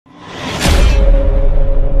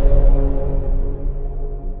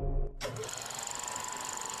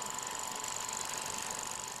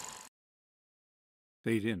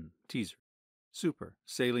Fade in, teaser. Super,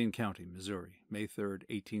 Saline County, Missouri, May 3rd,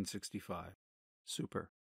 1865. Super.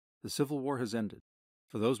 The Civil War has ended.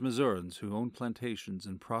 For those Missourians who owned plantations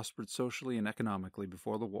and prospered socially and economically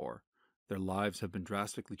before the war, their lives have been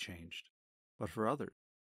drastically changed. But for others,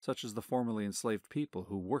 such as the formerly enslaved people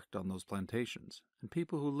who worked on those plantations, and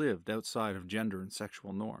people who lived outside of gender and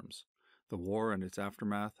sexual norms, the war and its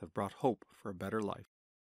aftermath have brought hope for a better life.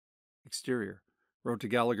 Exterior, road to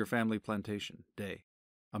Gallagher family plantation, day.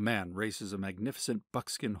 A man races a magnificent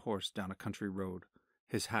buckskin horse down a country road.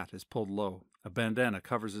 His hat is pulled low. A bandana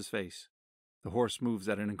covers his face. The horse moves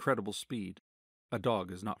at an incredible speed. A dog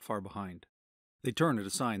is not far behind. They turn at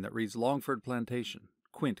a sign that reads Longford Plantation,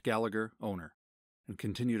 Quint Gallagher, owner, and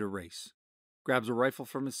continue to race. Grabs a rifle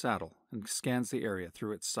from his saddle and scans the area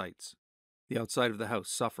through its sights. The outside of the house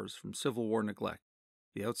suffers from Civil War neglect.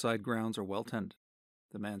 The outside grounds are well tended.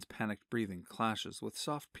 The man's panicked breathing clashes with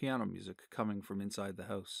soft piano music coming from inside the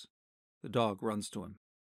house. The dog runs to him.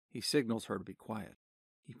 He signals her to be quiet.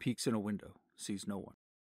 He peeks in a window, sees no one,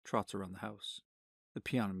 trots around the house. The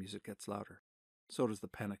piano music gets louder. So does the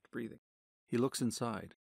panicked breathing. He looks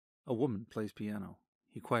inside. A woman plays piano.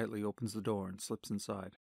 He quietly opens the door and slips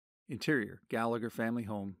inside. Interior, Gallagher family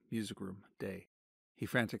home, music room, day. He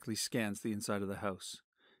frantically scans the inside of the house.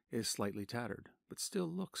 It is slightly tattered, but still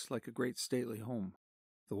looks like a great stately home.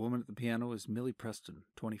 The woman at the piano is Millie Preston,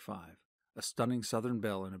 25, a stunning southern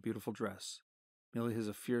belle in a beautiful dress. Millie is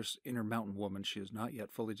a fierce inner mountain woman she has not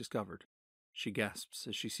yet fully discovered. She gasps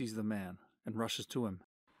as she sees the man and rushes to him.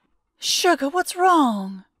 Sugar, what's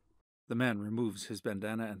wrong? The man removes his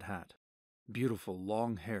bandana and hat. Beautiful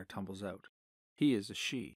long hair tumbles out. He is a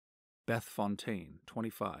she, Beth Fontaine,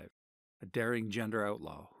 25, a daring gender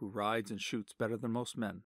outlaw who rides and shoots better than most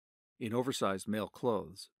men. In oversized male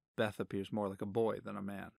clothes, Beth appears more like a boy than a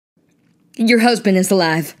man. Your husband is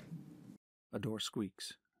alive. A door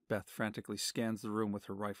squeaks. Beth frantically scans the room with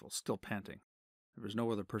her rifle, still panting. There is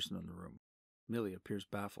no other person in the room. Millie appears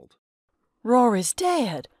baffled. Rory's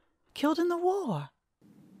dead. Killed in the war.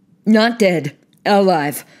 Not dead.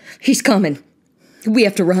 Alive. He's coming. We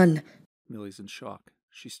have to run. Millie's in shock.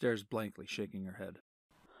 She stares blankly, shaking her head.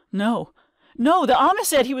 No, the army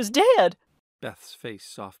said he was dead. Beth's face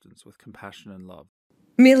softens with compassion and love.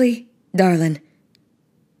 Millie, darling.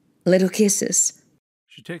 Little kisses.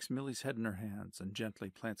 She takes Millie's head in her hands and gently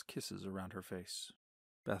plants kisses around her face.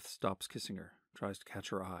 Beth stops kissing her, tries to catch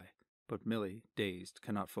her eye, but Millie, dazed,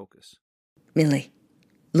 cannot focus. Millie,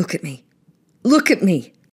 look at me. Look at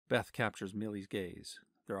me. Beth captures Millie's gaze.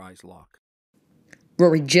 Their eyes lock.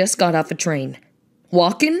 Rory just got off a train.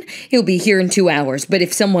 Walking? He'll be here in 2 hours, but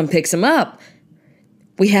if someone picks him up,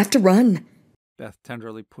 we have to run. Beth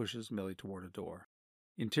tenderly pushes Millie toward a door.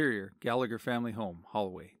 Interior, Gallagher family home,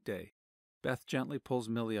 hallway, day. Beth gently pulls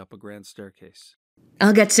Millie up a grand staircase.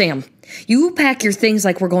 I'll get Sam. You pack your things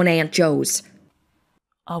like we're going to Aunt Joe's.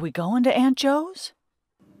 Are we going to Aunt Joe's?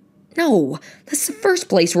 No, that's the first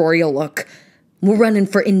place Rory will look. We're running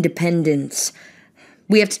for independence.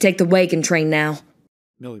 We have to take the wagon train now.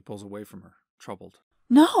 Millie pulls away from her, troubled.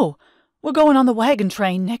 No, we're going on the wagon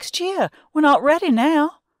train next year. We're not ready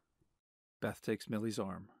now. Beth takes Millie's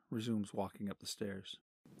arm, resumes walking up the stairs.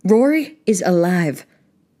 Rory is alive.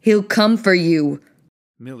 He'll come for you.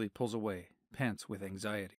 Millie pulls away, pants with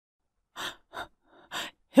anxiety.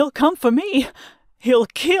 He'll come for me. He'll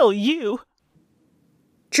kill you.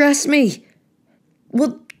 Trust me.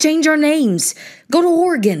 We'll change our names. Go to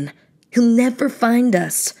Oregon. He'll never find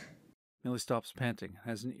us. Millie stops panting and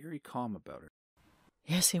has an eerie calm about her.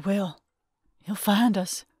 Yes, he will. He'll find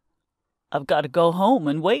us. I've got to go home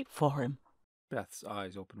and wait for him. Beth's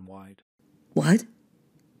eyes open wide. What?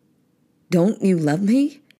 Don't you love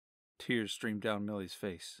me? Tears stream down Millie's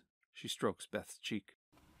face. She strokes Beth's cheek.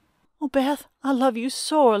 Oh, Beth, I love you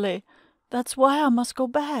sorely. That's why I must go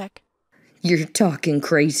back. You're talking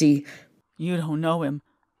crazy. You don't know him.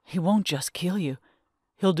 He won't just kill you.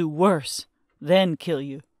 He'll do worse, then kill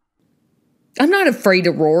you. I'm not afraid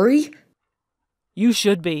of Rory. You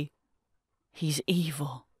should be. He's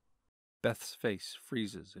evil. Beth's face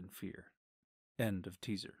freezes in fear. End of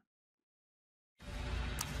teaser.